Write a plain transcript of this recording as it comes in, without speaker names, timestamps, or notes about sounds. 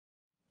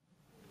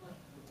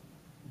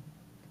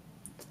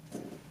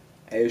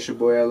Hey, it's your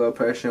boy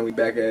LLPressure, and we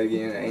back at it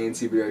again at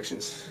A.N.T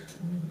Productions.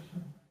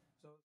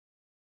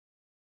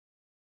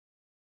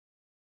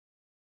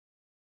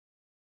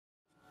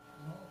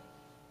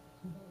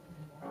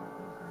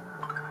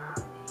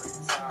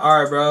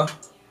 Alright, bro.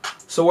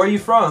 So where you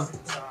from?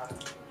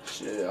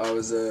 Shit, I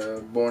was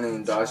born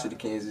in Dodge City,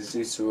 Kansas,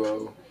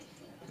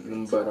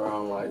 620. But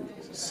around like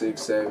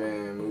 6,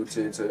 7, moved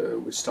here to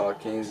Wichita,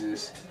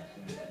 Kansas,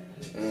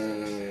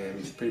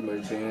 and pretty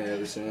much been here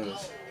ever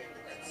since.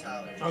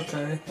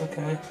 Okay.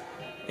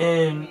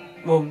 And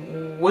well,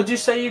 what'd you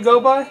say you go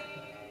by?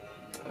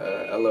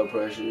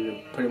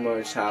 LLPressure, pretty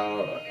much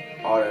how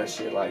all that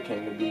shit like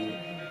came to be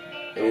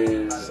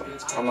is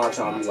I'm not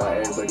trying to be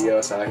like everybody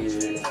else out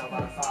here,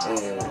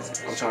 and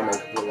I'm trying to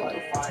make people like,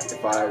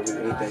 if I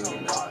ever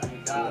anything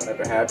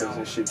ever happens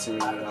and shit to me,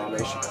 I'll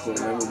make sure people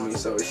remember me.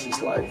 So it's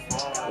just like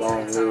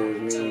long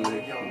live me,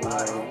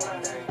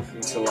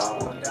 until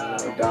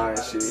I die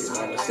and shit. And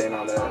I'm gonna stand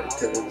on that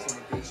because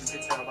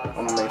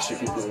I'm gonna make sure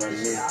people remember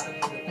me.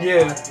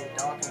 Yeah.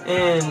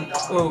 And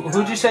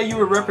who'd you say you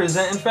were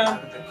representing, fam?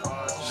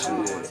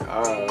 Shit,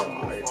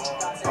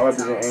 I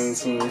represent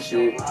A.N.T and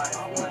shit,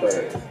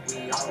 but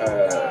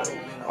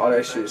all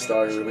that shit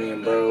started with me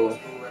and bro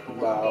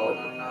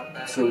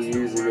about 2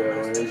 years ago,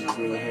 and it was just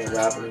me and him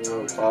rapping in the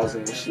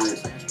closet and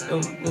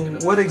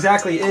shit. What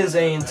exactly is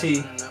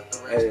A.N.T?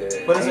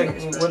 What is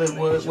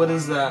it? What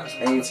is that?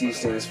 A.N.T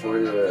stands for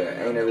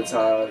Ain't Never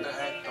Tired.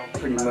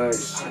 Pretty much,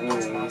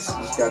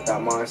 he's got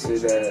that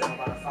mindset that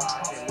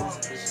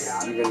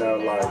even though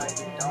like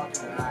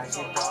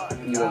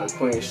you wanna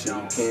quit and shit,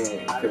 you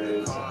can't,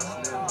 because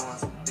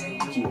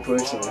keep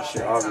pushing and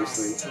shit,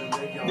 obviously.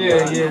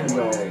 Yeah.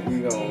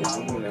 You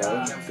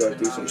gonna go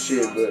through some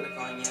shit, but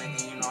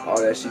all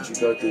that shit you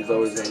go through is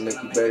always gonna make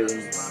you better,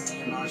 and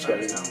you just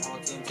gotta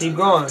keep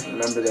going.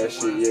 Remember that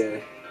shit,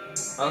 yeah.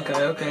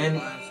 Okay.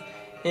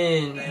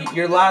 And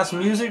your last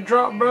music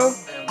drop, bro?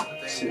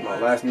 Shit, my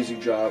last music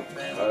drop,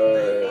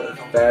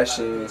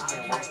 Fashion,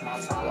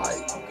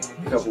 like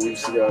a couple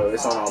weeks ago.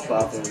 It's on all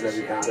platforms and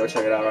everything. Go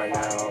check it out right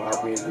now.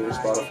 Apple Music,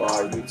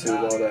 Spotify,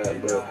 YouTube, all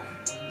that. But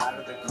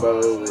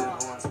bro,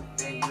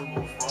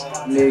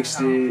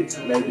 mixed it,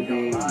 made the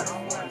beat,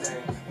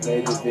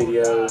 made the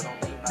video,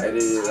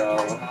 edited it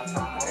all,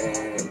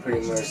 and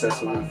pretty much that's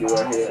what we do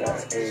out here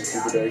at A.N.T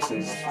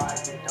Productions.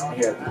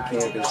 Here at the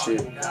camp and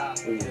shit.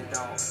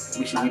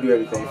 We do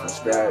everything from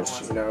scratch,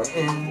 you know.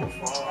 And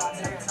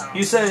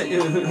you said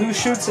who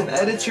shoots and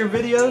edits your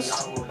videos?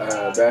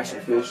 Bash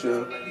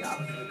Official.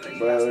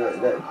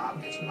 But that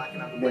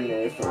been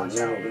there for a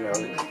minute, you know.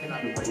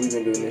 We've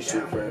been doing this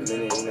shit for a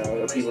minute, you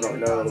know. People don't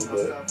know,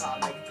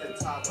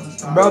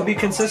 but bro, be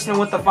consistent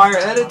with the fire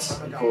edits.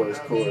 Of course.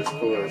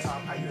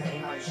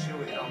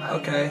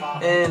 Okay,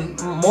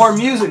 and more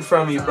music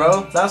from you,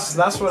 bro. That's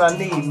what I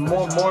need.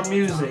 More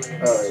music.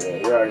 Oh yeah,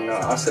 you already know.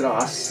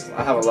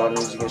 I have a lot of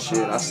music and shit,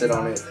 and I sit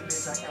on it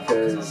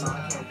because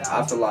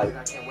I feel like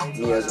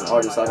me as an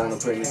artist, I don't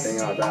want to put anything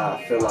out that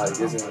I feel like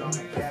isn't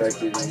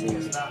effective in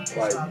me.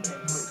 Like,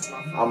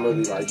 I'm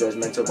really like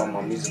judgmental about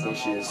my music and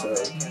shit, so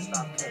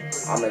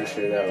I make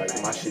sure that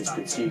like my shit's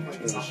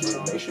critiqued and shit,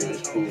 make sure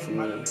it's cool for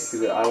me,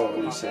 because I don't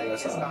really sing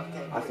unless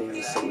I think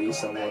it's silly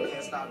somewhat.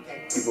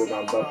 People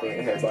gonna bump it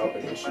and head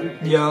bopping and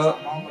shit. Yeah,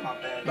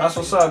 that's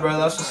what's up, bro.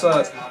 That's what's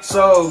up.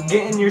 So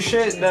getting your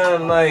shit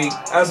done, like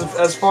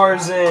as far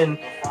as in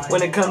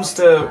when it comes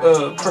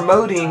to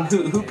promoting,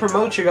 who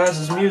promotes your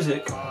guys'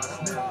 music?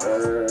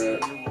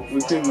 We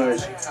pretty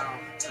much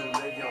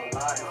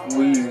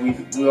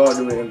we all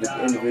do it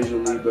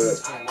individually, but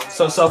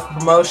so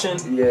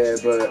self-promotion. Yeah,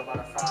 but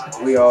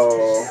we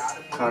all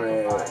kind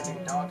of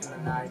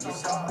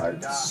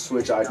like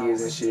switch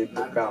ideas and shit,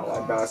 but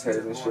like bounce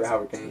heads and shit. How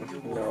we can,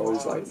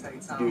 always like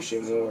do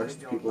shit more.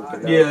 People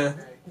can know. Yeah.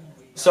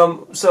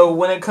 So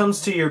when it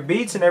comes to your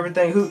beats and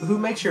everything, who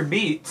makes your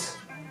beats?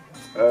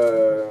 My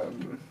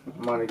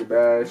nigga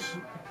Bash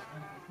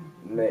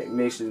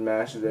mixes,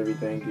 masters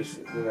everything.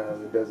 Just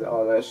does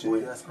all that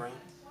shit.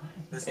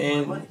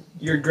 And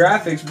your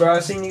graphics, bro. I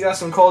seen you got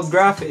some cold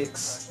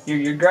graphics.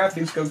 Your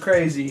graphics go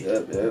crazy.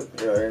 Yep.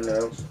 You already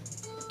know.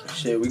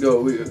 Shit, we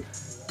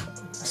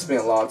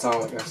spent a lot of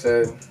time, like I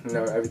said,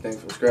 everything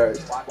from scratch.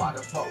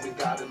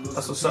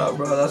 That's what's up,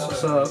 bro. That's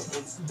what's up.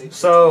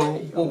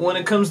 So, when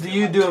it comes to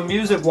you doing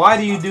music, why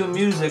do you do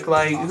music?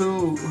 Like,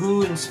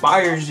 who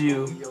inspires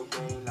you?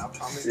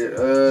 Shit,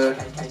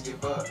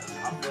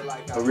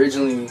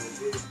 originally,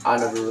 I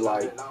never was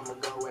a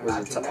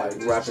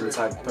rapping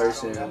type of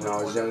person when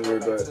I was younger,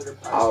 but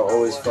I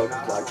always fucked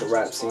with like the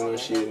rap scene and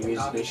shit,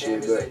 music and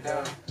shit, but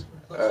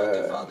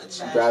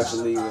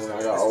gradually when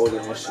I got older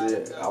and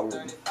shit,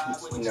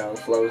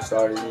 flow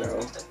started,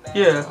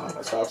 Yeah.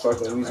 I started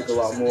fucking with music a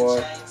lot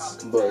more,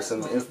 but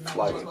some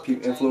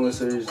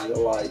influencers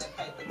like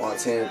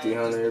Montana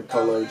 300,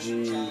 Polo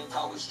G,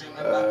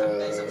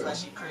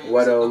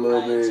 Quaydo a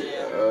little bit,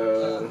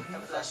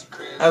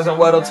 as in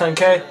Quaydo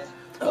 10K?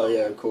 Oh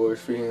yeah, of course,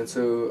 free him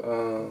too.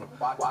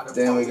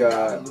 Then we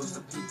got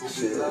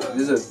shit.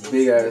 This is a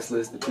big ass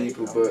list of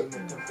people, but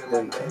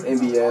then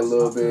NBA a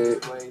little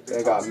bit.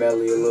 They got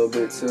Melly a little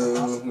bit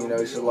too. You know,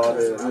 it's a lot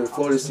of the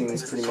Florida scene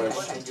is pretty much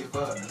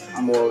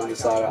more of the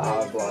side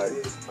I've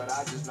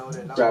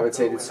like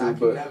gravitated to,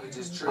 but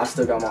I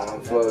still got my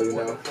own flow. You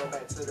know.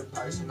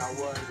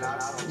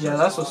 Yeah,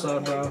 that's what's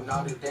up, bro.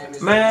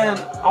 Man,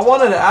 I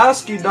wanted to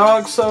ask you,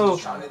 dog. So,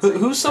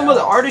 who's some of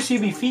the artists you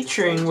be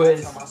featuring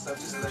with?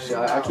 Shit,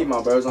 I keep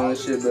my bros on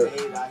this shit, but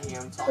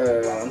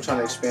I'm trying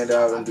to expand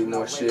out and do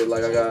more shit.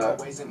 Like I got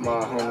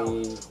my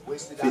homie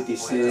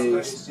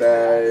 56,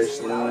 Bash,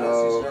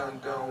 Lino,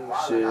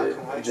 shit,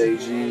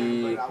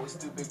 JG,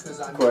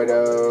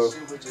 Quaydo,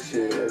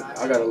 shit.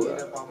 I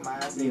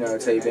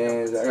got Tay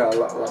Bands. I got a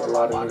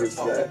lot of niggas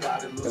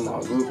that in my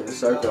group and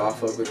circle I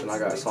fuck with, and I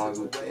got songs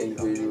with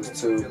individuals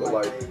too. But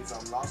like,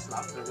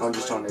 I'm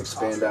just trying to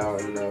expand out,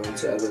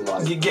 into other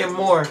like. You get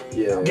more.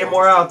 Yeah. Get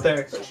more out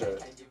there. For sure.